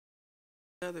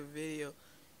Another video.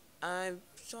 I'm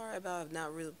sorry about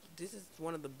not really. This is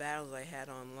one of the battles I had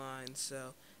online,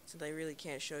 so since I really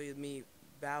can't show you me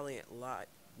battling it a lot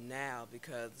now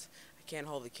because I can't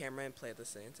hold the camera and play at the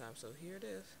same time. So here it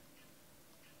is.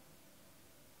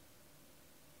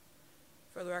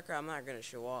 For the record, I'm not gonna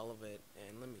show all of it.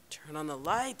 And let me turn on the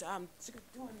light. I'm sick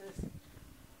of doing this.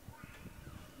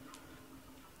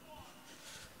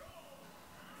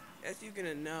 As you're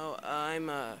gonna know,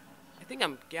 I think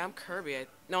I'm Kirby.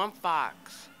 No, I'm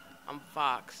Fox. I'm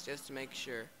Fox, just to make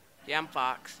sure. Yeah, I'm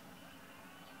Fox.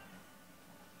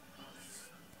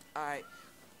 Alright,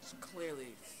 so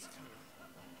clearly,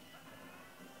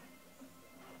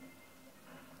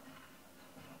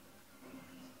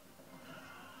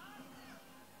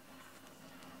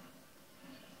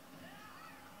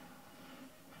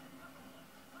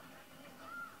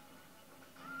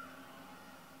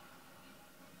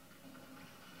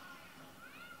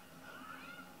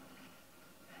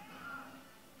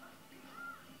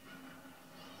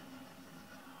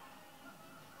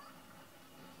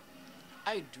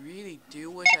 I really do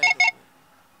wish I had.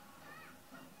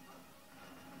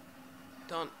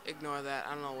 Don't ignore that.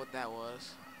 I don't know what that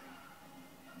was.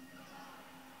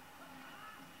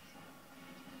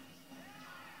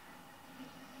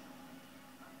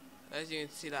 As you can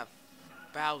see, that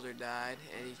Bowser died,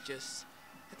 and he's just.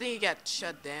 I think he got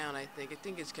shut down. I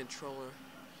think his controller.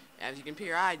 As you can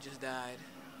hear, I just died.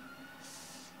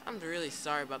 I'm really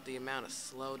sorry about the amount of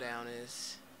slowdown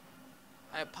is.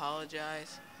 I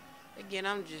apologize. Again,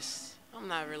 I'm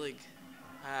not really.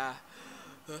 Ah.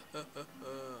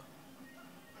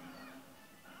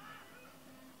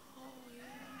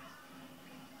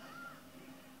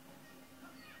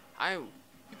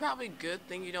 Probably good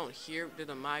thing you don't hear to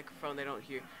the microphone. They don't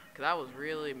hear, cause I was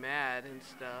really mad and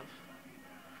stuff.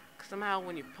 Cause somehow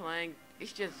when you're playing,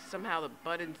 it's just somehow the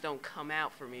buttons don't come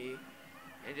out for me.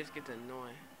 It just gets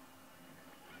annoying.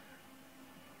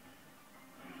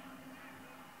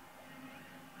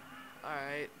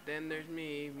 Alright, then there's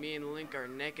me. Me and Link are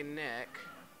neck and neck.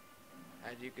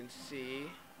 As you can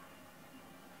see.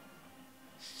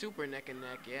 Super neck and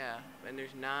neck, yeah. Then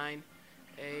there's 9,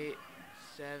 8,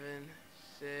 7,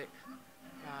 6,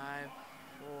 5,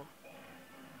 4.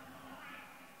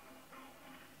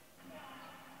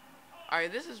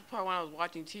 Alright, this is the part when I was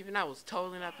watching TV and I was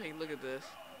totally not paying. Look at this.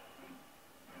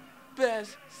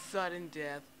 Best sudden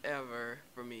death ever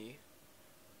for me.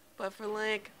 But for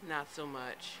Link, not so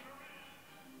much.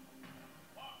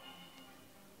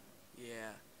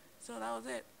 Yeah. So that was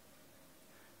it.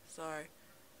 Sorry.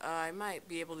 I might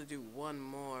be able to do one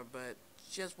more, but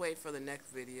just wait for the next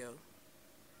video.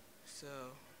 So,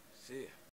 see ya.